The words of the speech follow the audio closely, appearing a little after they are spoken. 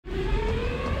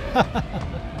I'm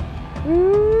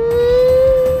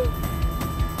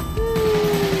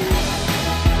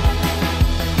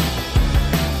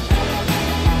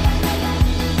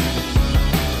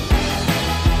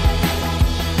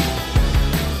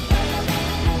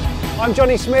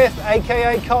Jonny Smith,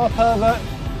 aka Car Pervert,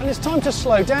 and it's time to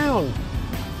slow down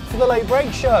for the Late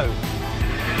Break Show.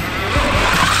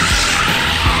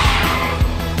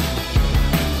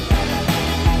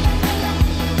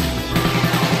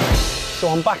 So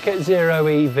I'm back at Zero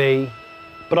EV,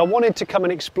 but I wanted to come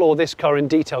and explore this car in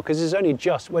detail because it's only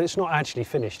just, well, it's not actually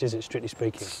finished, is it, strictly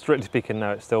speaking? Strictly speaking,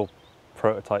 no, it's still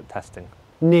prototype testing.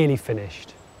 Nearly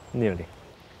finished. Nearly.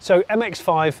 So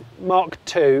MX-5 Mark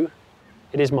II,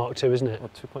 it is Mark II, isn't it? Or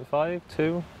 2.5,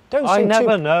 2? Don't say I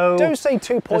never know. Don't say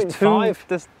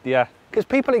 2.5. Yeah. Because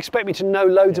people expect me to know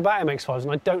loads about MX-5s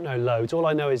and I don't know loads. All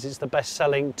I know is it's the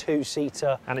best-selling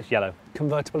two-seater. And it's yellow.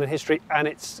 Convertible in history, and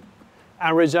it's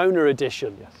Arizona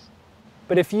edition. Yes.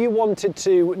 But if you wanted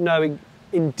to know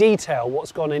in detail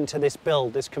what's gone into this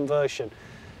build, this conversion,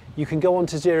 you can go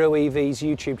onto Zero EV's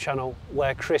YouTube channel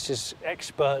where Chris has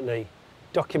expertly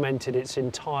documented its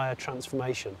entire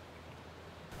transformation.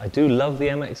 I do love the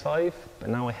MX-5, but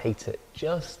now I hate it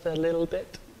just a little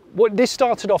bit. What, this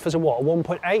started off as a what, a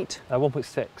 1.8?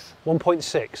 1.6.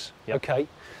 1.6, Yep. Okay.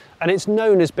 And it's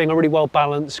known as being a really well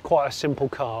balanced, quite a simple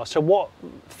car. So what,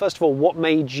 first of all, what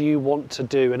made you want to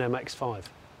do an MX-5?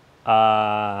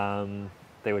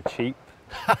 They were cheap.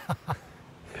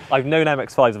 I've known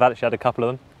MX-5s, I've actually had a couple of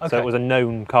them. Okay. So it was a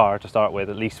known car to start with,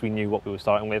 at least we knew what we were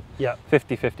starting with. Yeah.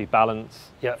 50-50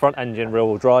 balance, Yeah. front engine, rear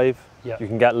wheel drive. Yeah. You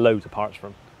can get loads of parts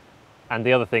from. And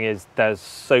the other thing is there's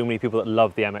so many people that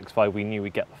love the MX-5, we knew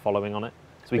we'd get the following on it.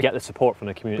 So we get the support from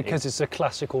the community. Because it's a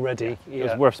classic already. It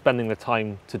was worth spending the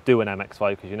time to do an MX-5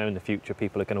 because you know in the future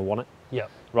people are going to want it. Yeah.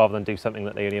 Rather than do something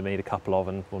that they only made a couple of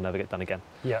and will never get done again.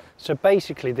 Yeah. So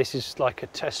basically this is like a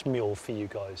test mule for you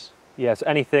guys. Yeah, so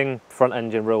anything front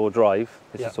engine rear wheel drive,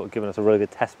 this is sort of giving us a really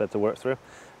good test bed to work through.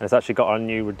 And it's actually got our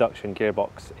new reduction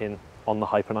gearbox in on the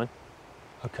Hyper 9.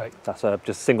 Okay. That's a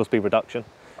just single speed reduction.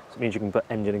 So it means you can put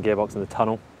engine and gearbox in the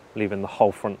tunnel, leaving the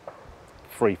whole front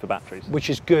free for batteries. Which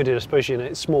is good, especially in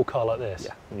a small car like this.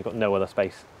 Yeah, and you've got no other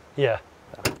space. Yeah.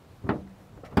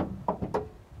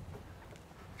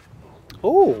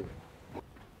 Oh.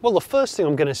 Well, the first thing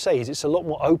I'm going to say is it's a lot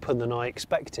more open than I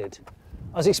expected.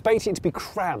 I was expecting it to be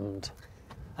crammed,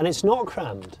 and it's not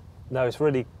crammed. No, it's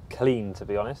really clean, to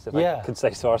be honest, if Yeah. I could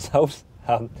say so ourselves.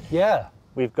 Yeah.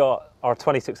 We've got our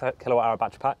 26 kilowatt hour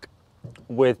battery pack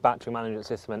with battery management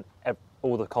system and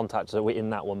all the contactors are in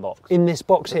that one box. In this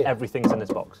box here? Everything's in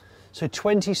this box. So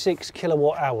 26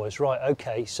 kilowatt hours, right,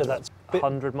 okay, so that's...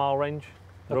 100-mile range,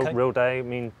 Okay. real day. I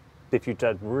mean, if you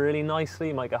did really nicely,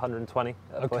 you might get 120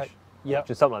 at a push. Yeah.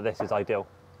 Just something like this is ideal.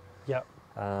 Yeah.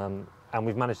 And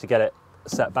we've managed to get it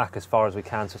set back as far as we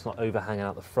can so it's not overhanging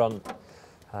out the front.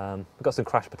 We've got some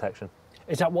crash protection.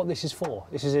 Is that what this is for?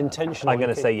 This is intentional? I'm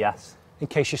going to say yes. In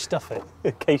case you stuff it?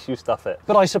 In case you stuff it.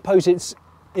 But I suppose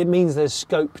it means there's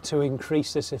scope to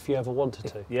increase this if you ever wanted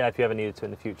to. Yeah, if you ever needed to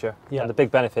in the future. Yeah. And the big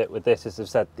benefit with this is,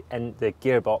 as I've said, the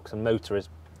gearbox and motor is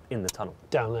in the tunnel.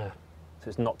 Down there. So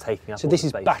it's not taking up So all this the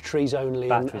is space. batteries only?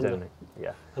 Batteries only,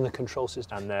 yeah. And the control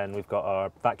system. And then we've got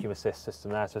our vacuum assist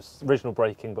system there. So it's original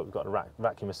braking, but we've got a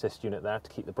vacuum assist unit there to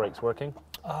keep the brakes working.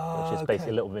 Which is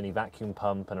basically a little mini vacuum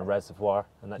pump and a reservoir,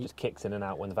 and that just kicks in and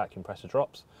out when the vacuum pressure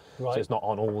drops. Right. So it's not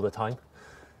on all the time.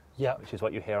 Yeah. Which is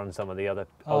what you hear on some of the other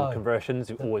old conversions.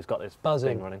 You've always got this buzzing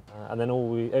thing running. And then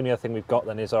only other thing we've got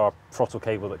then is our throttle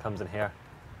cable that comes in here,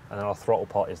 and then our throttle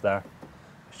pot is there.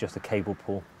 It's just a cable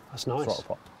pull. That's nice. Throttle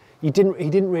pot. He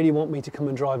didn't really want me to come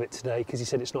and drive it today because he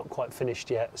said it's not quite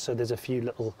finished yet. So there's a few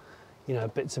little,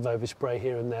 bits of overspray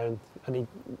here and there, and he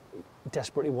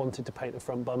desperately wanted to paint the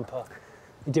front bumper.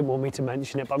 He didn't want me to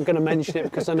mention it, but I'm going to mention it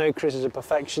because I know Chris is a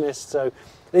perfectionist. So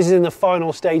this is in the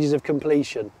final stages of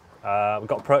completion. We've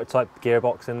got a prototype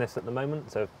gearbox in this at the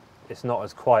moment, so it's not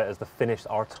as quiet as the finished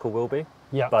article will be.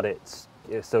 Yeah. But it's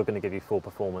still going to give you full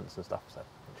performance and stuff.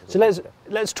 So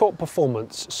let's talk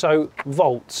performance. So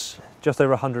volts. Just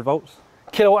over 100 volts.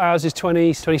 Kilowatt hours is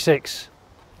 26.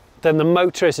 Then the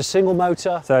motor is a single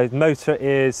motor. So the motor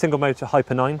is single motor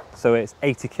Hyper 9, so it's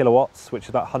 80 kilowatts, which is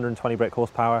about 120 brake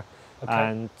horsepower,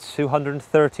 and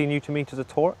 230 newton meters of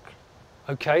torque.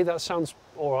 Okay, that sounds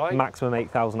all right. Maximum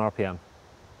 8,000 RPM.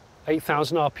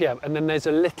 8,000 RPM, and then there's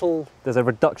a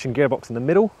reduction gearbox in the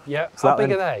middle. Yeah. So how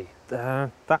big are they?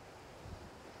 That.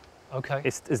 Okay.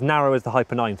 It's as narrow as the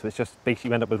Hyper 9, so it's just basically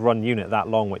you end up with one unit that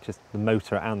long, which is the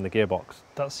motor and the gearbox.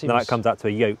 That seems. Then that comes out to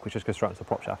a yoke, which just goes straight into the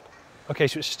prop shaft. Okay,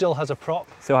 so it still has a prop.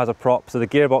 Still has a prop. So the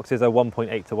gearbox is a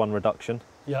 1.8 to 1 reduction.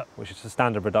 Yeah. which is a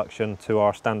standard reduction to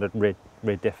our standard rear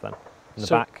diff then. In the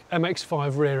So back,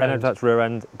 MX5 rear end. that's rear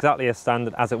end, exactly as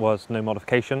standard as it was, no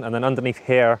modification. And then underneath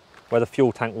here, where the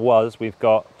fuel tank was, we've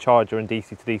got charger and DC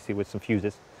to DC with some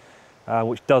fuses,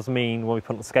 which does mean when we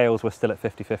put on the scales, we're still at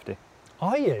 50-50.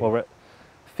 Are you? Well, we're at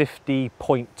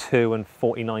 50.2 and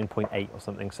 49.8 or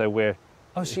something, so we're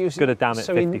good at damn it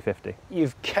 50-50.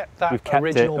 You've kept that We've kept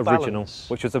original it balance.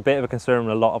 which was a bit of a concern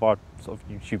a lot of our sort of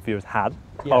YouTube viewers had.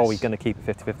 Yes. Are we going to keep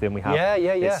it 50-50? And we have. Yeah.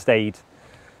 It stayed,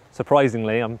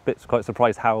 surprisingly, I'm quite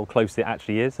surprised how close it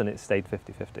actually is, and it stayed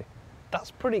 50-50.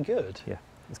 That's pretty good. Yeah,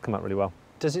 it's come out really well.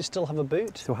 Does it still have a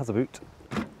boot? Still has a boot.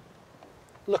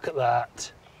 Look at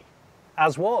that.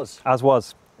 As was.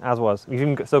 You've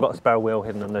even still got a spare wheel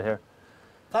hidden under here.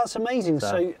 That's amazing.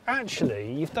 So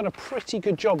actually, you've done a pretty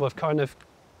good job of kind of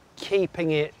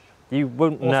keeping it You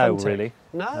wouldn't authentic. know, really.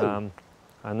 No.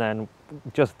 And then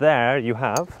just there you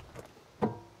have...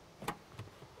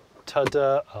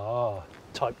 Ta-da. Ah,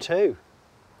 Type 2.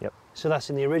 Yep. So that's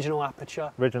in the original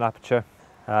aperture. Original aperture.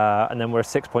 And then we're a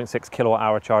 6.6 kilowatt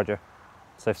hour charger.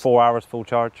 So 4 hours full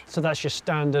charge. So that's your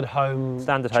standard home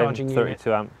Standard home, charging 32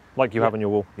 unit. amp, like you have on your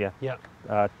wall, yeah. Yeah.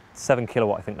 7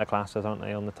 kilowatt, I think they're classed as, aren't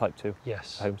they, on the Type 2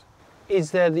 Yes. homes?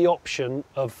 Is there the option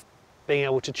of being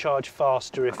able to charge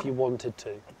faster if you wanted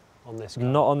to on this car?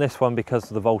 Not on this one because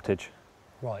of the voltage.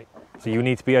 Right. So you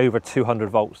need to be over 200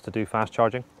 volts to do fast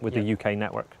charging with the UK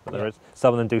network that there is.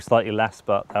 Some of them do slightly less,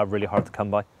 but they're really hard to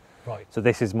come by. Right. So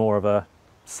this is more of a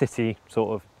city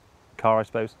sort of car, I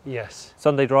suppose. Yes.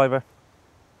 Sunday driver.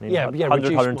 I mean, Yeah, 100,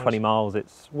 reduced 120 miles,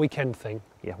 it's Weekend thing.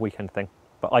 weekend thing.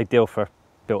 But ideal for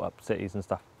built up cities and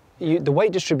stuff. The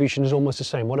weight distribution is almost the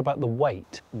same. What about the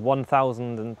weight?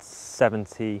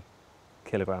 1,070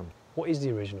 kilograms. What is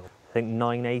the original? I think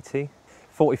 980.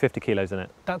 40-50 kilos in it.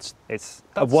 It's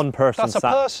a that's one person That's a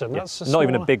sat, person. yeah, That's not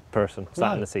even a small- big person sat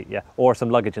No. in the seat, yeah. Or some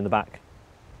luggage in the back.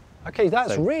 Okay,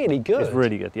 that's So really good. It's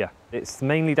really good, yeah. It's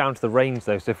mainly down to the range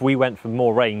though. So if we went for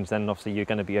more range, then obviously you're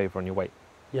going to be over on your weight.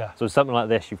 Yeah. So something like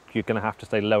this, you're going to have to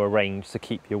stay lower range to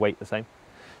keep your weight the same.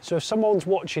 So if someone's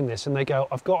watching this and they go,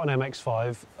 I've got an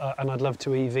MX5 and I'd love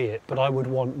to EV it, but I would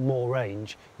want more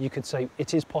range, you could say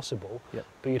it is possible, Yep.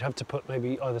 but you'd have to put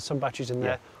maybe either some batteries in Yeah.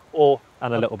 there or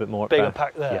And a little bit more. bigger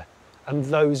pack there. Yeah. And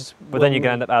those. But then you're going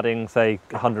to end up adding, say,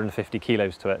 150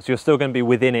 kilos to it. So you're still going to be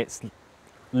within its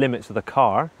limits of the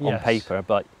car on Yes. paper,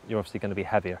 but you're obviously going to be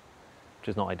heavier, which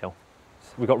is not ideal.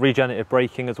 We've got regenerative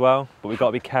braking as well, but we've got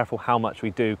to be careful how much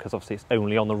we do because obviously it's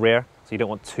only on the rear, so you don't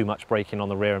want too much braking on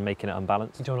the rear and making it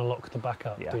unbalanced. You don't want to lock the back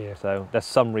up, do you? So there's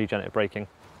some regenerative braking.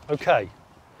 Okay.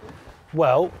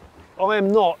 Well, I am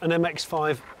not an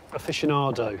MX5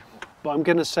 aficionado, but I'm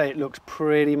going to say it looks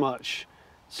pretty much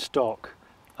stock,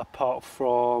 apart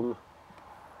from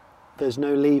there's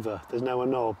no lever, there's no a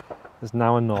knob. There's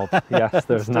now a knob. Yes,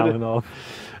 there's now a knob.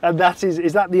 And that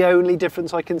is that the only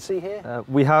difference I can see here?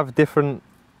 We have different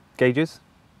gauges.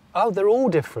 Oh, they're all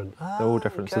different. They're all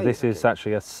different. So okay, this is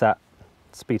actually a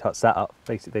Speed Hut setup,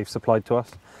 basically they've supplied to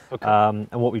us. Okay. And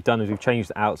what we've done is we've changed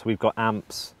it out, so we've got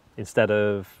amps instead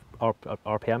of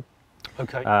RPM.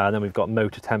 Okay. And then we've got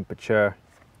motor temperature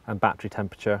and battery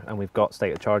temperature, and we've got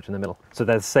state of charge in the middle. So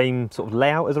they're the same sort of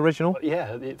layout as original,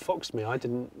 Yeah, it foxed me. I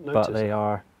didn't notice. but they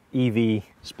are EV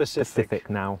specific.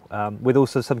 now, with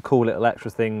also some cool little extra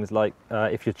things like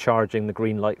if you're charging, the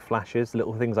green light flashes,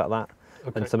 little things like that,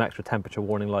 Okay. and some extra temperature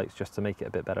warning lights just to make it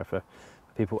a bit better for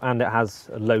people. And it has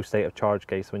a low state of charge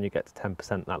gauge, so when you get to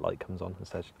 10%, that light comes on and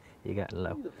says you're getting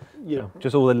low. Yeah. So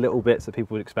just all the little bits that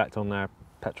people would expect on their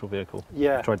petrol vehicle.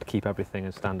 Yeah. I've tried to keep everything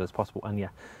as standard as possible, and yeah,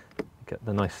 get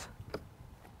the nice.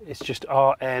 It's just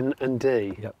R, N, and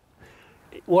D. Yep.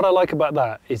 What I like about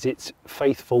that is it's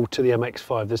faithful to the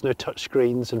MX5. There's no touch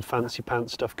screens and fancy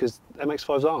pants stuff because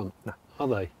MX5s aren't, No. are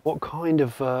they? What kind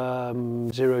of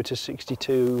 0 to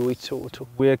 62 are we talking?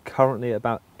 We're currently at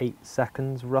about 8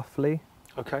 seconds roughly,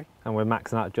 Okay, and we're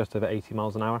maxing out at just over 80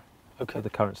 miles an hour okay. with the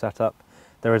current setup.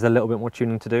 There is a little bit more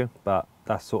tuning to do, but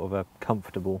that's sort of a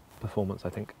comfortable performance, I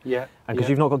think. Yeah. And because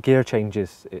yeah. you've not got gear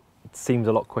changes, it seems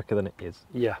a lot quicker than it is.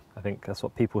 Yeah, I think that's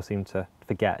what people seem to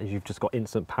forget, is you've just got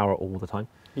instant power all the time.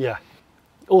 yeah.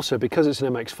 Also, because it's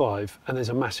an MX5 and there's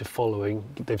a massive following,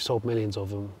 they've sold millions of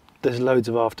them, there's loads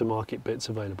of aftermarket bits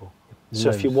available. So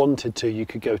if you Loads. wanted to, you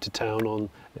could go to town on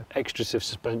Yeah. extra stiff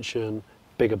suspension,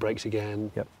 bigger brakes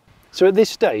again. Yep. So at this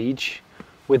stage,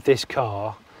 with this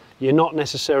car, you're not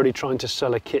necessarily trying to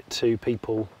sell a kit to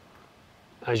people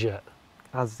as yet.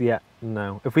 As yet,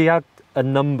 no. If we had a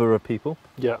number of people,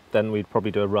 Yeah, then we'd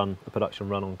probably do a production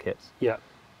run on kits. yeah.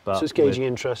 But So it's gauging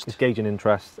interest. It's gauging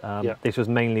interest. Yeah. This was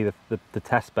mainly the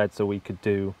test bed so we could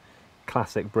do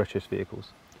classic British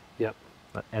vehicles. Yeah.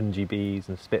 like MGBs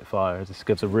and Spitfires. This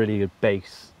gives a really good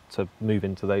base to move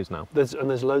into those now. There's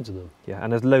loads of them. Yeah,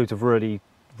 and there's loads of really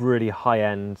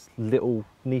high-end little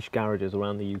niche garages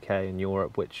around the UK and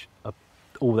Europe, which are,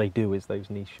 all they do is those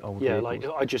niche old vehicles. Like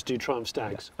I just do Triumph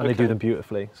Stags. And they do them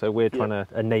beautifully. So we're trying to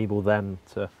enable them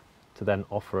to then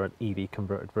offer an EV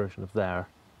converted version of their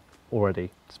already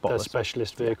spotless. Their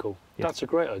specialist vehicle. Yeah. That's a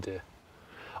great idea.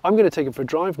 I'm going to take it for a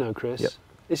drive now, Chris. Yep.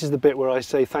 This is the bit where I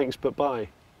say thanks but bye.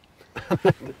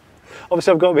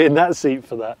 Obviously I've got to be in that seat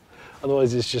for that.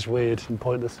 Otherwise it's just weird and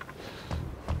pointless.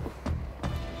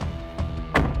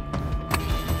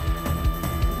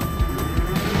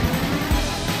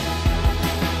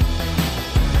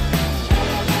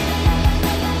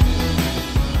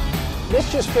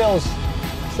 This just feels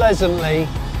pleasantly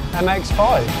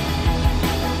MX-5.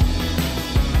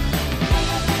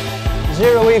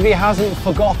 Zero EV hasn't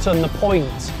forgotten the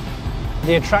point,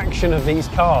 the attraction of these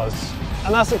cars.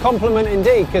 And that's a compliment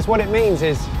indeed, because what it means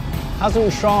is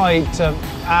hasn't tried to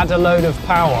add a load of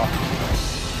power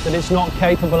that it's not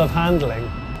capable of handling.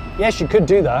 Yes, you could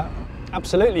do that.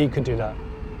 Absolutely you could do that.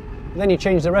 But then you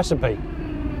change the recipe.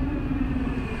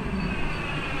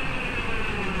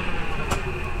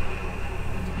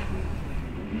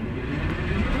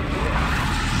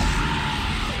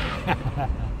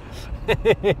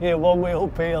 One wheel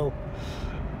peel.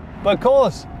 But of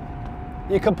course,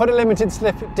 you can put a limited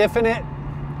slip diff in it.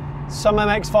 Some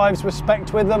MX-5s were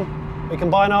spec'd with them. We can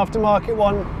buy an aftermarket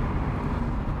one.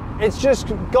 It's just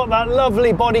got that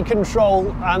lovely body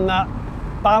control and that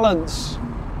balance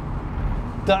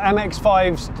that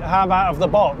MX-5s have out of the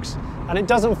box. And it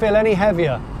doesn't feel any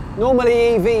heavier. Normally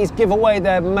EVs give away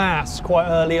their mass quite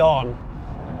early on.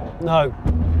 No,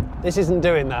 this isn't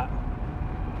doing that.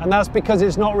 And that's because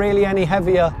it's not really any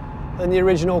heavier than the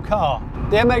original car.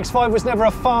 The MX-5 was never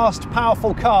a fast,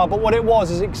 powerful car, but what it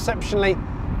was is exceptionally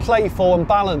playful and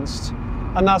balanced.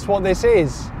 And that's what this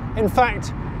is. In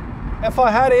fact, if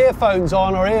I had earphones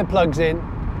on or earplugs in,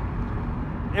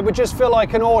 it would just feel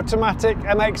like an automatic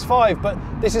MX-5, but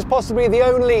this is possibly the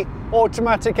only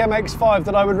automatic MX-5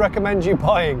 that I would recommend you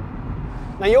buying.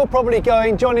 Now you're probably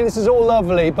going, Johnny, this is all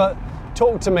lovely, but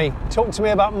talk to me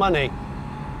about money.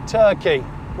 Turkey.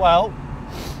 Well,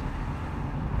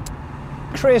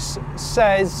 Chris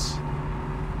says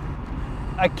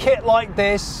a kit like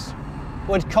this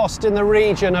would cost in the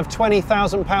region of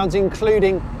 £20,000,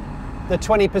 including the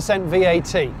 20%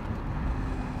 VAT.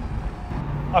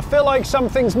 I feel like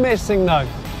something's missing though.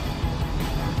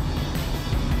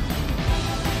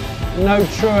 No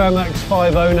true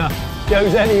MX-5 owner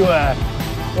goes anywhere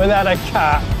without a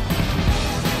cat.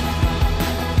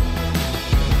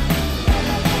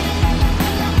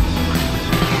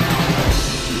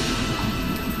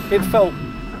 It felt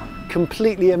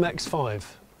completely MX-5,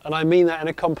 and I mean that in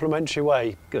a complimentary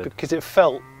way. Good. Because it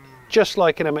felt just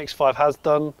like an MX-5 has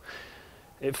done.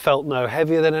 It felt no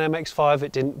heavier than an MX-5.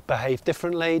 It didn't behave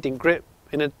differently, didn't grip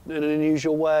in an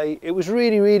unusual way. It was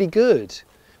really, really good.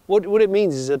 What it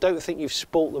means is I don't think you've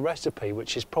spoilt the recipe,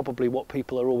 which is probably what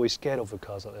people are always scared of with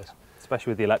cars like this.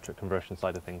 Especially with the electric conversion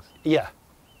side of things. Yeah,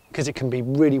 because it can be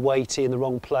really weighty in the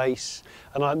wrong place.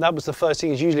 And that was the first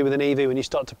thing, is usually with an EV, when you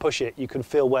start to push it, you can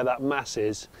feel where that mass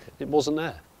is. It wasn't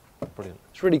there. Brilliant.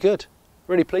 It's really good.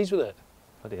 Really pleased with it.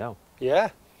 Bloody hell. Yeah.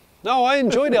 No, I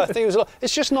enjoyed it. I think it was a lot.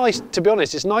 It's just nice, to be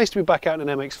honest, it's nice to be back out in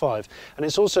an MX-5. And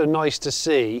it's also nice to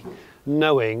see,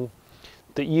 knowing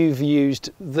that you've used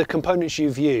the components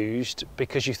you've used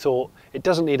because you thought it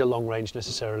doesn't need a long range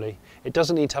necessarily. It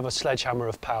doesn't need to have a sledgehammer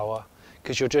of power,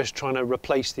 because you're just trying to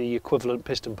replace the equivalent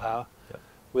piston power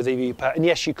with EV power. And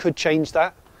yes, you could change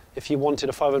that if you wanted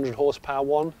a 500 horsepower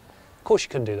one. Of course you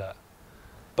can do that.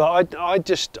 But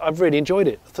I've really enjoyed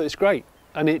it. I thought it's great.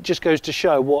 And it just goes to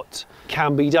show what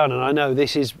can be done. And I know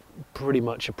this is pretty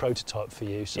much a prototype for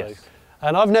you. So, yes.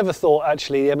 And I've never thought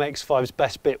actually the MX-5's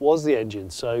best bit was the engine.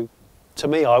 So to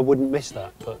me, I wouldn't miss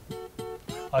that. But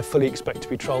I fully expect to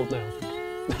be trolled now.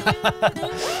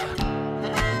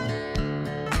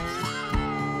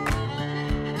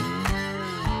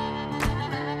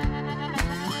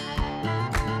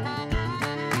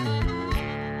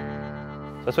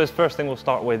 So I suppose first thing we'll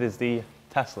start with is the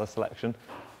Tesla selection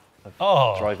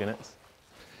of drive units.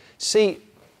 See,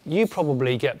 you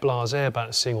probably get blasé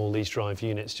about seeing all these drive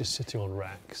units just sitting on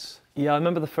racks. Yeah, I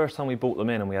remember the first time we bought them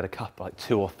in and we had a couple, like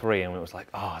 2 or 3, and it was like,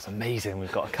 oh, it's amazing,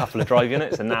 we've got a couple of drive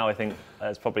units. And now I think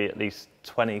there's probably at least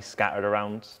 20 scattered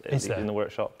around in the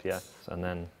workshop, yeah. And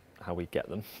then how we get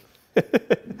them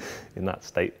in that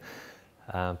state.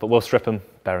 But we'll strip them,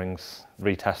 bearings,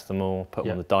 retest them all, put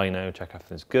them on the dyno, check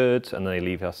everything's good, and then they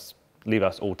leave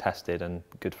us all tested and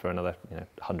good for another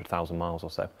 100,000 miles or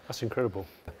so. That's incredible.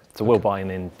 So we're buying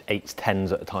in 8s,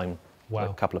 10s at a time. Wow.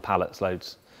 A couple of pallets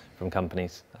loads from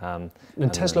companies. And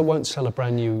Tesla won't sell a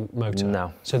brand new motor?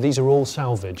 No. So these are all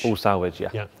salvage? All salvage,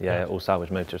 Yeah. all salvage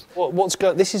motors. What's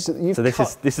going, this is, you've So this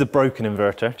is a broken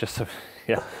inverter, just so,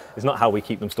 it's not how we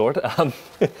keep them stored. Are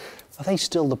they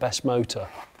still the best motor?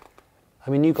 I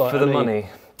mean, you got... For the money,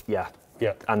 yeah.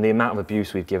 Yeah. And the amount of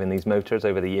abuse we've given these motors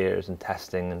over the years and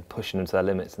testing and pushing them to their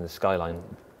limits in the Skyline,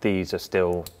 these are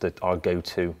still our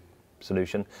go-to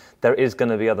solution. There is going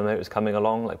to be other motors coming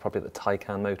along, like probably the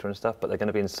Taycan motor and stuff, but they're going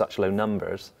to be in such low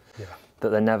numbers that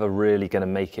they're never really going to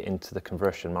make it into the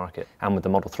conversion market. And with the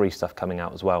Model 3 stuff coming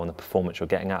out as well and the performance you're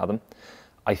getting out of them,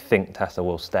 I think Tesla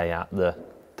will stay at the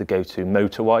go-to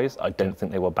motor-wise. I don't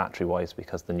think they will battery-wise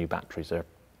because the new batteries are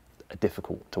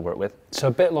difficult to work with. So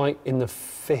a bit like in the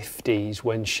 50s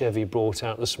when Chevy brought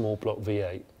out the small block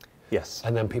V8. Yes.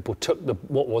 And then people took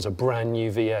what was a brand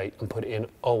new V8 and put it in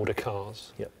older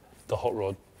cars. Yep. The hot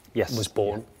rod was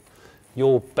born. Yeah.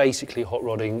 You're basically hot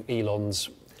rodding Elon's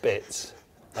bits.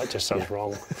 That just sounds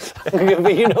wrong.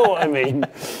 But you know what I mean.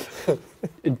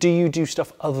 Do you do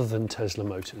stuff other than Tesla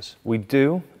motors? We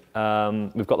do.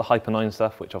 We've got the Hyper 9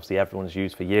 stuff, which obviously everyone's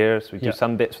used for years. We do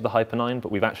some bits with the Hyper 9,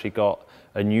 but we've actually got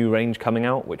a new range coming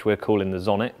out, which we're calling the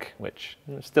Zonic, which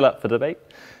is still up for debate.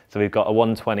 So we've got a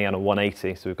 120 and a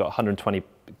 180. So we've got 120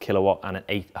 kilowatt and an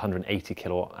 180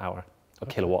 kilowatt hour, or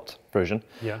kilowatt version.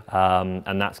 Yeah.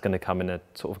 And that's going to come in a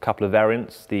sort of a couple of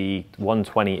variants. The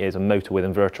 120 is a motor with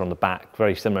inverter on the back,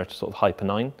 very similar to sort of Hyper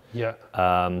 9. Yeah.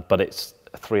 But it's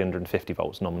 350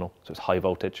 volts nominal, so it's high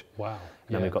voltage. Wow.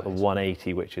 And then we've got the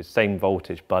 180, which is same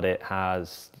voltage, but it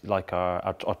has like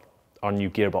our new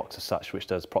gearbox as such, which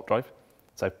does prop drive.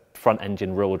 So front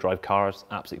engine, rear wheel drive cars,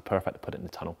 absolutely perfect to put it in the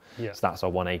tunnel. Yeah. So that's our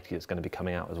 180 that's going to be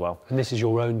coming out as well. And this is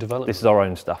your own development? This is our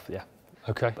own stuff, yeah.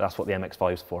 Okay. But that's what the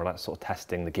MX-5 is for. That's sort of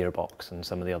testing the gearbox and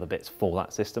some of the other bits for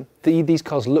that system. These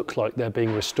cars look like they're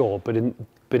being restored, but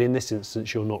in this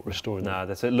instance, you're not restoring them.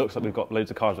 No, it looks like we've got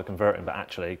loads of cars we're converting, but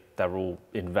actually they're all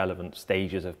in relevant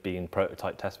stages of being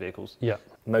prototype test vehicles. Yeah.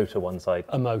 Motor one side.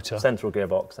 A motor. Central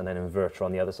gearbox and then inverter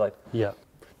on the other side. Yeah.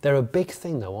 They're a big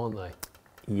thing though, aren't they?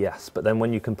 Yes, but then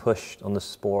when you can push on the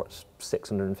sports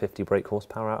 650 brake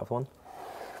horsepower out of one,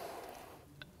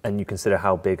 and you consider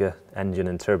how big a engine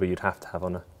and turbo you'd have to have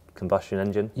on a combustion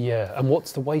engine. Yeah, and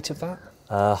what's the weight of that?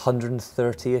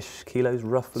 130-ish kilos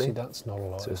roughly. See, that's not a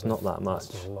lot. So it's not that much.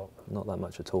 That's not a lot. Not that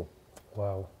much at all.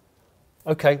 Wow.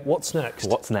 Okay, what's next?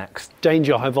 What's next?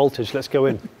 Danger, high voltage, let's go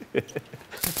in.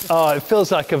 Oh, it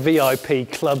feels like a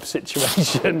VIP club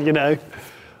situation, you know,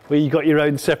 where you got your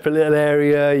own separate little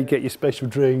area, you get your special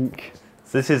drink.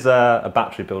 So this is a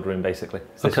battery build room basically.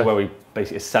 So this is where we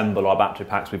basically assemble our battery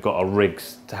packs. We've got our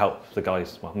rigs to help the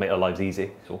guys, well, make our lives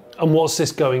easy. And what's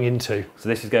this going into? So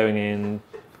this is going in...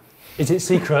 Is it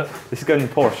secret? This is going in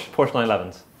Porsche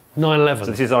 911s. 911?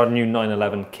 So this is our new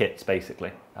 911 kits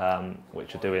basically,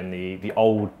 which are doing the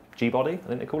old G-body, I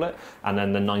think they call it, and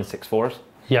then the 964s.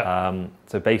 Yeah.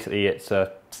 So basically it's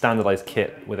a standardized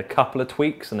kit with a couple of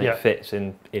tweaks and it fits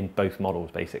in both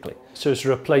models basically. So it's a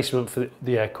replacement for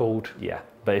the air-cooled? Yeah,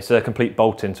 but it's a complete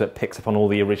bolt-in so it picks up on all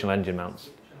the original engine mounts.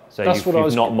 So That's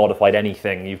you've not modified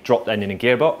anything, you've dropped the engine and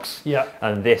gearbox. Yeah.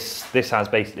 And this has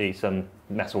basically some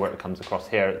metalwork that comes across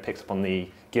here that picks up on the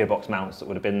gearbox mounts that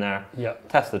would have been there. Yeah.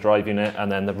 Test the drive unit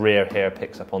and then the rear here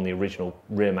picks up on the original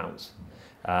rear mounts.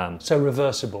 So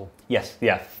reversible? Yes,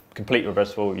 yeah, complete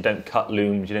reversible. You don't cut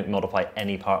looms, you don't modify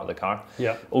any part of the car.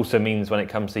 Yeah. Also means when it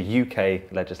comes to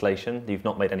UK legislation, you've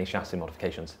not made any chassis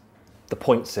modifications. The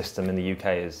point system in the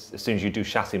UK is, as soon as you do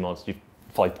chassis mods, you've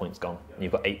 5 points gone. And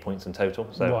you've got 8 points in total.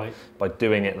 So by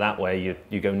doing it that way,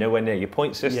 you go nowhere near your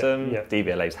point system.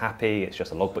 DVLA's happy, it's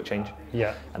just a logbook change.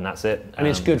 Yeah. And that's it. And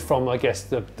it's good from, I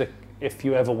guess, if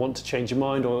you ever want to change your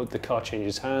mind or the car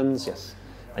changes hands. Yes.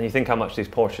 And you think how much these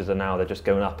Porsches are now, they're just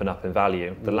going up and up in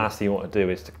value. The last thing you want to do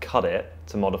is to cut it,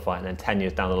 to modify it, and then 10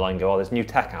 years down the line go, oh, there's new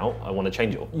tech out, I want to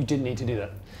change it all. You didn't need to do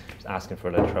that. Just asking for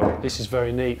a load of trouble. This is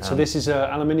very neat. So this is an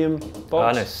aluminium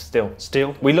box? No, steel.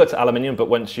 Steel? We looked at aluminium, but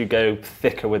once you go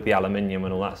thicker with the aluminium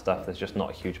and all that stuff, there's just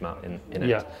not a huge amount in it.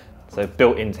 Yeah. So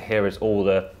built into here is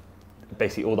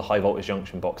basically all the high voltage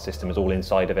junction box system is all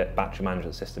inside of it, battery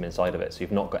management system inside of it, so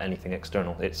you've not got anything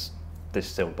external. It's this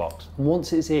sealed box. And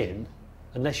once it's in,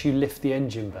 unless you lift the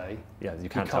engine bay, you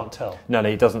can't tell. No,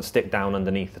 it doesn't stick down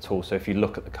underneath at all. So if you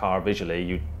look at the car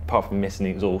visually, apart from missing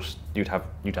the exhaust, you'd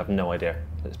have no idea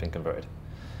that it's been converted.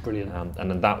 Brilliant. And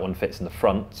then that one fits in the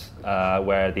front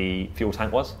where the fuel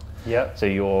tank was. Yeah. So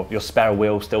your spare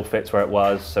wheel still fits where it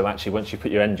was. So actually, once you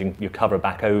put your cover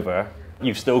back over,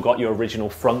 you've still got your original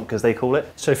frunk, as they call it.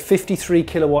 So 53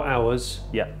 kilowatt hours.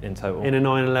 Yeah, in total. In a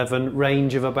 911,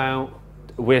 range of about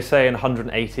We're saying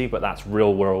 180, but that's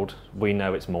real world. We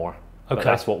know it's more. Okay. But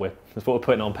that's what we're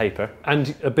putting on paper.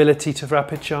 And ability to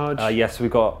rapid charge? Yes, we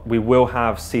will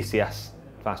have CCS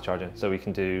fast charging, so we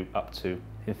can do up to,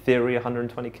 in theory,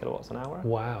 120 kilowatts an hour.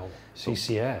 Wow,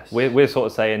 CCS. We're sort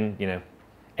of saying,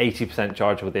 80%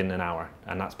 charge within an hour,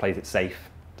 and that plays it safe.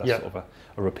 That's sort of a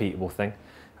repeatable thing.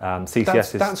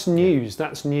 CCS that's news.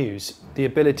 That's news. The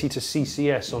ability to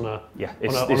CCS on a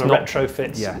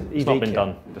retrofit. Yeah, EV it's not been kit.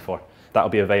 done before. That'll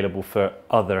be available for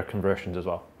other conversions as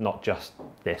well, not just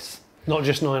this. Not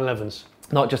just 911s.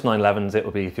 Not just 911s. It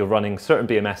will be if you're running certain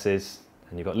BMSs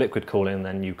and you've got liquid cooling,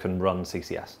 then you can run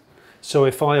CCS. So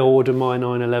if I order my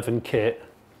 911 kit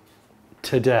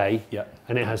today,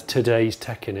 and it has today's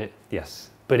tech in it, yes,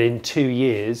 but in 2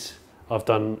 years I've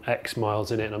done X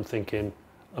miles in it, and I'm thinking,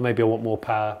 oh, maybe I want more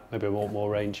power, maybe I want more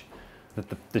range.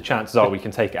 the chances are we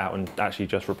can take it out and actually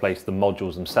just replace the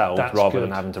modules themselves rather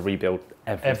than having to rebuild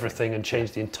everything and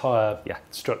change the entire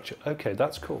structure. Okay,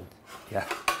 that's cool. Yeah.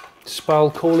 Spal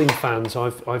cooling fans,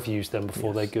 I've used them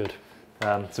before. They're good.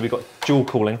 So we've got dual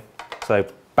cooling, so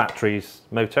batteries,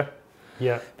 motor.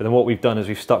 Yeah. But then what we've done is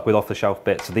we've stuck with off-the-shelf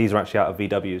bits. So these are actually out of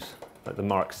VWs, like the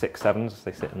Mark 6, 7s.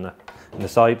 They sit in the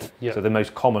side. Yeah. So the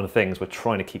most common things we're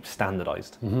trying to keep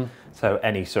standardised. So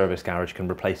any service garage can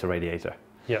replace a radiator.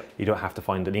 Yeah. You don't have to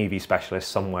find an EV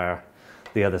specialist somewhere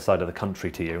the other side of the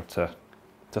country to you to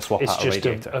swap out a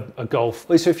radiator. It's just a Golf.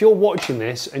 So if you're watching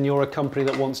this and you're a company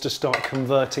that wants to start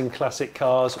converting classic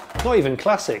cars, not even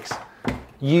classics,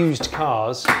 used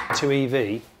cars to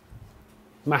EV,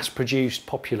 mass-produced,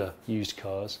 popular used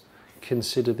cars,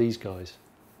 consider these guys.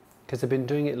 Because they've been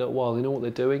doing it a little while. They know what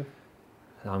they're doing.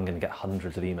 And I'm going to get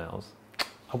hundreds of emails.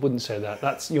 I wouldn't say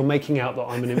that. You're making out that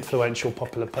I'm an influential,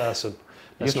 popular person.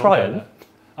 You're trying.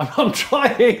 I'm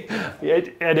trying,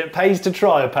 and it pays to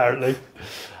try, apparently.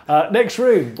 Next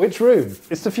room. Which room?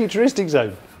 It's the futuristic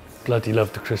zone. Bloody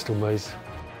love the crystal maze.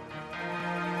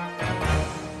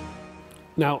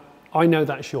 Now, I know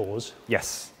that's yours.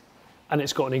 Yes. And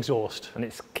it's got an exhaust. And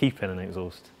it's keeping an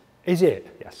exhaust. Is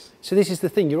it? Yes. So this is the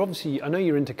thing. You're obviously, I know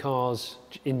you're into cars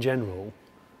in general,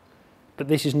 but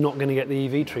this is not going to get the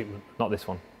EV treatment. Not this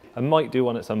one. I might do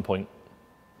one at some point.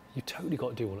 You totally got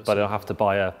to do one at some But point. I'll have to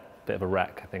buy a bit of a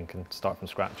wreck, I think, and start from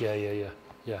scratch. Yeah.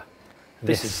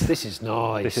 This is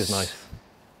nice. This is nice.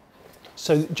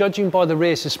 So judging by the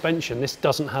rear suspension, this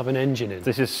doesn't have an engine in.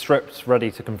 This is stripped, ready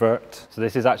to convert. So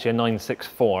this is actually a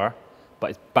 964,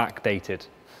 but it's backdated.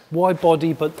 Wide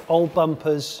body, but old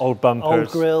bumpers. Old bumpers. Old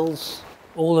grills.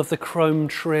 All of the chrome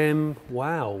trim.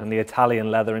 Wow. And the Italian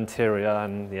leather interior,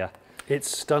 and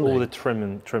it's stunning. all the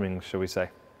trimmings, shall we say.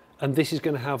 And this is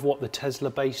going to have what, the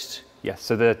Tesla-based? Yes,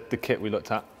 so the kit we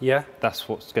looked at, Yeah. that's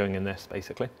what's going in this,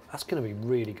 basically. That's going to be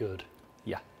really good.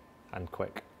 Yeah, and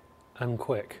quick. And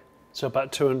quick. So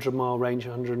about 200 mile range,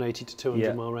 180 to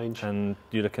 200 mile range. And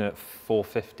you're looking at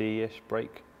 450-ish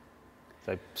brake.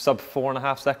 So sub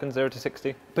 4.5 seconds, 0 to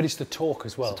 60. But it's the torque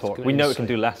as well. It's the torque. We know it can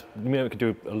do less. We know it can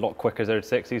do a lot quicker 0 to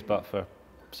 60s, but for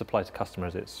supply to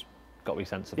customers, it's got to be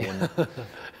sensible.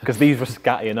 Because these were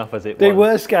scatty enough as it was. They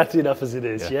were scatty enough as it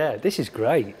is, Yeah. yeah. This is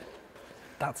great.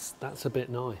 That's a bit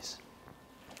nice.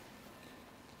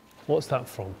 What's that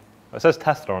from? It says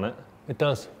Tesla on it, It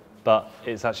does. but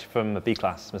it's actually from a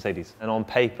B-Class Mercedes. And on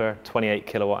paper, 28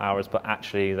 kilowatt hours, but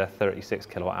actually they're 36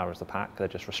 kilowatt hours a pack. They're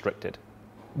just restricted.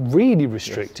 Really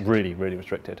restricted. Yes, really, really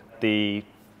restricted. The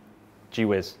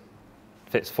G-Wiz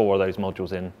fits 4 of those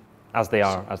modules in as they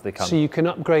come. So you can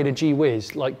upgrade a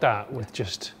G-Wiz like that with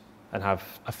just and have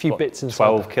a few bits inside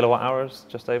 12 that. kilowatt hours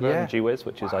just over Yeah. in G-Wiz,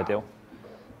 which is ideal.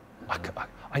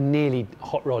 I nearly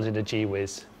hot rodded a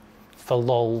G-Wiz for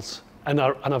lols, and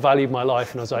I valued my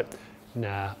life, and I was like,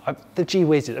 nah, the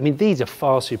G-Wizes, I mean, these are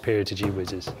far superior to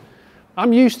G-Wizes.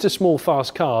 I'm used to small,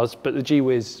 fast cars, but the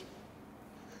G-Wiz,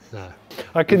 no.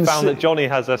 I can found that Jonny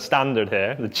has a standard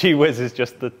here. The G-Wiz is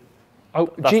just the,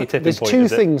 that's the tipping there's point, two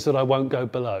is it? things that I won't go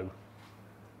below.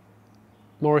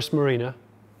 Morris Marina,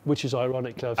 which is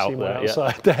ironically, I've seen one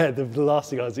outside there, the last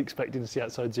thing I was expecting to see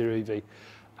outside Zero EV,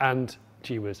 and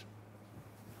G-Wiz.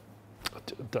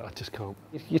 I just can't.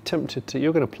 You're tempted to,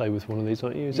 you're going to play with one of these,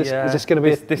 aren't you? Is this going to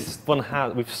be this one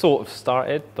has, we've sort of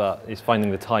started, but it's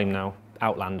finding the time now.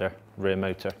 Outlander rear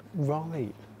motor.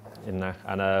 Right. In there,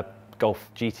 and a Golf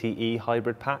GTE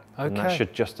hybrid pack. Okay. And that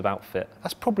should just about fit.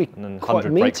 That's probably And then quite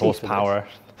 100 meaty brake for horsepower.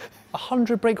 this.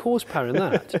 100 brake horsepower in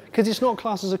that? Because it's not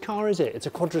classed as a car, is it? It's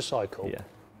a quadricycle. Yeah.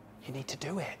 You need to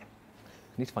do it.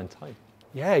 You need to find time.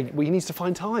 Yeah, well, he needs to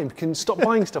find time. Can stop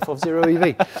buying stuff off Zero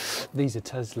EV. These are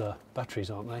Tesla batteries,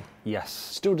 aren't they? Yes.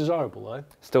 Still desirable, though.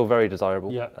 Still very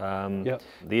desirable. Yeah.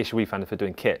 The issue we found if we're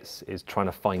doing kits is trying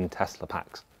to find Tesla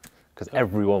packs. because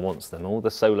everyone wants them. All the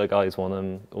solar guys want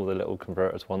them, all the little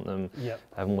converters want them. Yeah.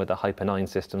 Everyone with the Hyper 9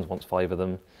 systems wants 5 of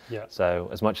them. Yeah. So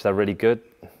as much as they're really good,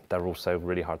 they're also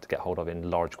really hard to get hold of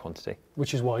in large quantity.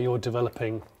 Which is why you're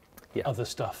developing other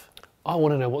stuff. I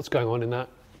want to know what's going on in that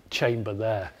chamber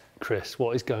there, Chris.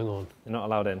 What is going on? You're not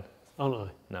allowed in. Aren't I?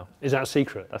 No. Is that a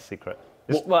secret? That's secret.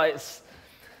 That's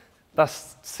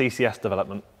CCS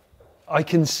development. I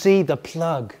can see the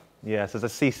plug. Yes, there's a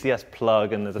CCS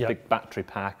plug and there's a big battery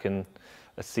pack and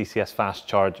a CCS fast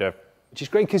charger. Which is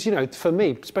great because, you know, for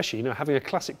me, especially, you know, having a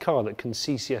classic car that can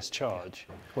CCS charge.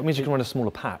 Well, it means you can run a smaller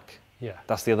pack. Yeah.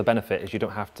 That's the other benefit, is you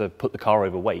don't have to put the car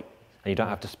overweight and you don't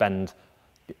have to spend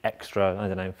extra, I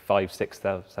don't know, £5,000,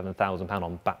 £6,000, £7,000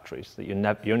 on batteries that you're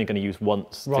only going to use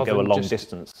once to go a long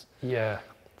distance. Yeah.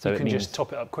 So you it can means, just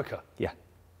top it up quicker. Yeah.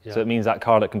 Yeah. So it means that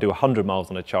car that can do 100 miles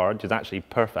on a charge is actually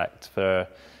perfect for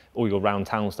all your round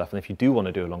town stuff. And if you do want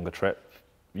to do a longer trip,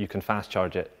 you can fast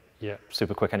charge it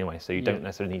super quick anyway. So you don't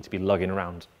necessarily need to be lugging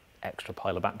around extra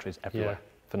pile of batteries everywhere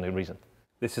for no reason.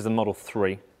 This is a Model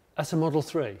 3. That's a Model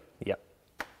 3? Yep.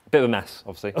 Bit of a mess,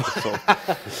 obviously. Just sort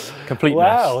of complete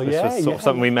wow, mess. This was sort of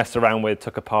something we messed around with,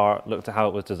 took apart, looked at how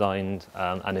it was designed,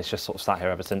 and it's just sort of sat here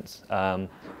ever since.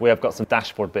 We have got some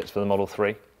dashboard bits for the Model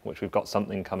 3, which we've got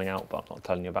something coming out, but I'm not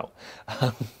telling you about.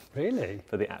 Really?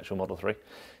 For the actual Model 3.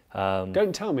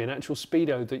 Don't tell me an actual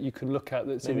speedo that you can look at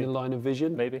that's in the line of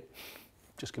vision. Maybe.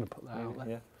 Just going to put that out there.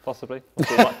 Yeah, possibly.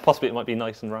 Possibly it might be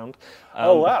nice and round.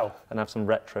 Oh, wow. And have some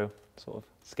retro sort of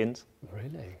skins.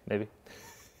 Really? Maybe.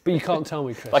 But you can't tell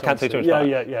me, Chris. I can't say too much about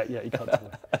yeah, you can't tell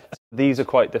me. These are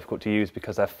quite difficult to use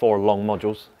because they're 4 long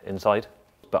modules inside,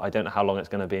 but I don't know how long it's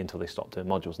going to be until they stop doing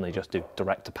modules and they just do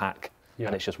direct to pack,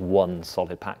 and it's just one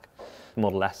solid pack.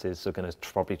 Model S's are going to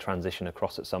probably transition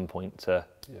across at some point to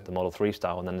the Model 3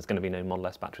 style, and then there's going to be no Model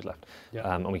S batteries left.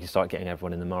 And we can start getting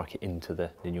everyone in the market into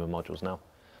the newer modules now,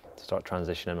 to start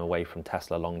transitioning them away from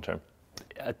Tesla long term.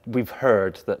 We've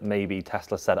heard that maybe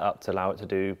Tesla set it up to allow it to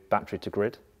do battery to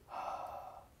grid.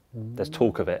 There's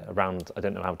talk of it around, I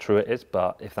don't know how true it is,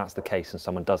 but if that's the case and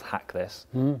someone does hack this,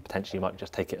 potentially you might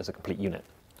just take it as a complete unit.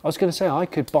 I was going to say, I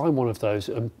could buy one of those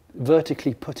and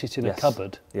vertically put it in a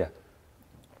cupboard. Yeah.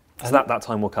 So that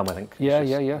time will come, I think. Yeah,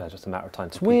 it's just a matter of time.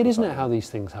 It's weird, isn't it, how these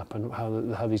things happen,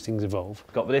 how these things evolve.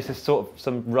 But this is sort of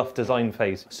some rough design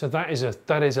phase. So that is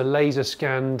a laser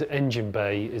scanned engine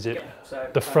bay, is it? So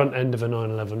the front end of a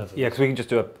 911? Yeah, because we can just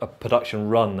do a production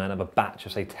run then of a batch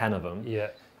of, say, 10 of them. Yeah.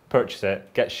 Purchase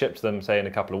it, get shipped to them, say, in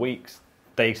a couple of weeks.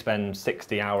 They spend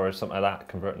 60 hours, something like that,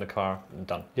 converting the car, and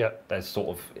done. Yeah. There's sort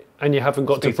of... And you haven't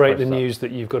got to break the news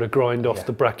that you've got to grind off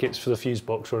the brackets for the fuse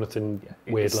box or anything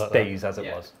weird like that. It stays as it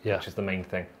was, which is the main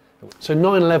thing. So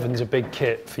 911's a big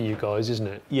kit for you guys, isn't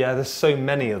it? Yeah, there's so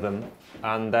many of them,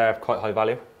 and they're quite high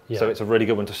value. Yeah. So it's a really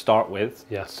good one to start with,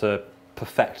 to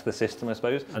perfect the system, I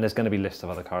suppose. And there's going to be lists of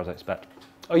other cars, I expect.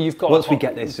 Oh, you've got once we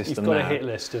get this system you've got a hit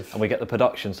list of, and we get the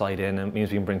production side in, and it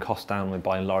means we can bring costs down with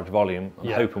buying large volume.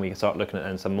 I'm hoping we can start looking at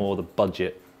then some more of the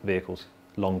budget vehicles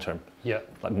long term. Yeah.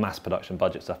 Like mass production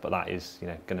budget stuff, but that is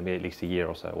going to be at least a year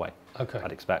or so away. Okay.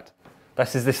 I'd expect.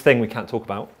 This is this thing we can't talk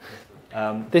about.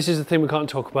 This is the thing we can't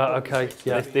talk about. Okay.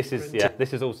 Yeah. This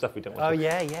is all stuff we don't want. Oh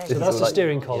yeah. So that's the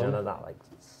steering column. That like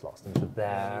slots into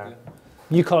there.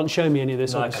 You can't show me any of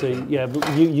this, obviously. Yeah,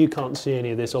 but you can't see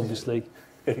any of this, obviously.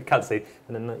 You can't see,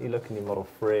 and then you look in your Model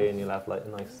 3 and you'll have like a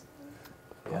nice...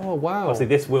 Oh, wow. Obviously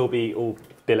this will be all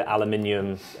billet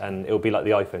aluminium, and it'll be like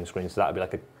the iPhone screen, so that'll be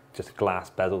like just a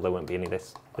glass bezel. There won't be any of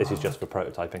this. This is just for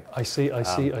prototyping. I see.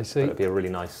 It'll be a really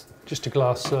nice... Just a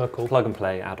glass circle. Plug and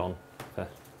play add-on.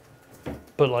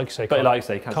 But like I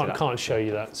say, can't show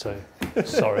you that, so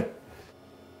sorry.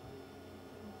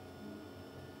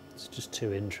 It's just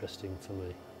too interesting for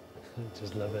me. I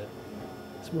just love it.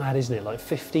 It's mad, isn't it? Like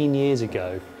 15 years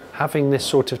ago, having this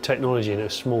sort of technology in a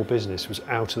small business was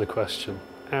out of the question.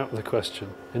 Out of the question.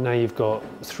 And now you've got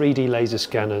 3D laser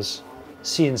scanners,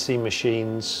 CNC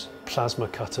machines, plasma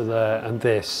cutter there, and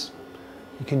this.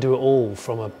 You can do it all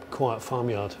from a quiet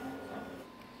farmyard.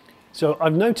 So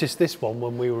I've noticed this one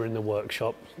when we were in the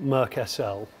workshop, Merc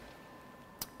SL.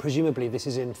 Presumably this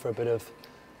is in for a bit of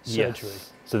surgery.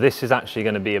 Yes. So this is actually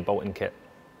going to be a bolting kit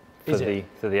for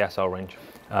the SL range.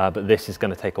 But this is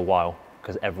going to take a while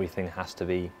because everything has to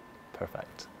be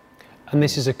perfect. And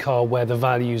this is a car where the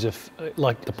values of,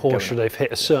 like the Porsche, they've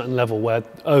hit a certain level where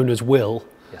owners will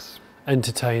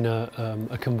entertain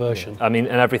a conversion. Yeah. I mean,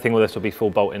 and everything with this will be full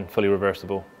bolting, fully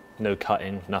reversible, no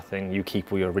cutting, nothing. You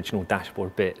keep all your original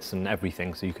dashboard bits and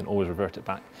everything, so you can always revert it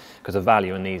back. Because the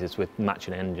value in these is with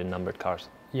matching engine numbered cars.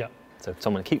 Yeah. So if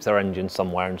someone keeps their engine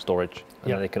somewhere in storage,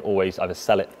 and then they can always either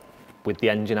sell it with the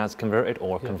engine as converted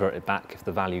or convert it back if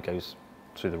the value goes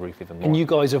through the roof even more. And you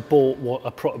guys have bought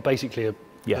what basically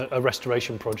a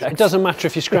restoration project. It doesn't matter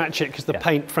if you scratch it because the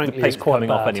paint, frankly, is quite bad.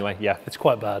 Off anyway. Yeah, it's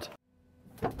quite bad.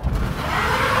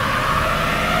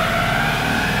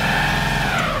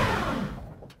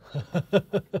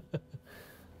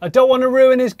 I don't want to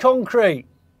ruin his concrete.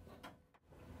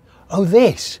 Oh,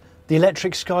 the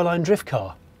electric Skyline drift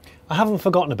car. I haven't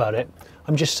forgotten about it.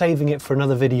 I'm just saving it for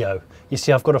another video. You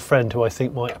see, I've got a friend who I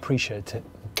think might appreciate it.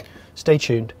 Stay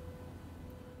tuned.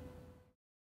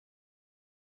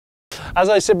 As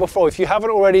I said before, if you haven't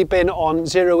already been on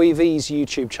Zero EV's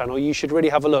YouTube channel, you should really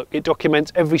have a look. It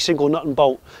documents every single nut and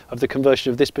bolt of the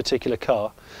conversion of this particular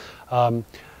car.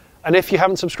 And if you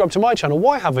haven't subscribed to my channel,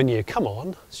 why haven't you? Come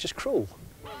on, it's just cruel.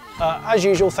 As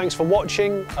usual, thanks for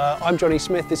watching. I'm Jonny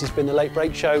Smith, this has been The Late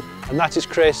Brake Show, and that is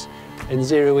Chris in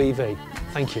Zero EV.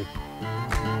 Thank you.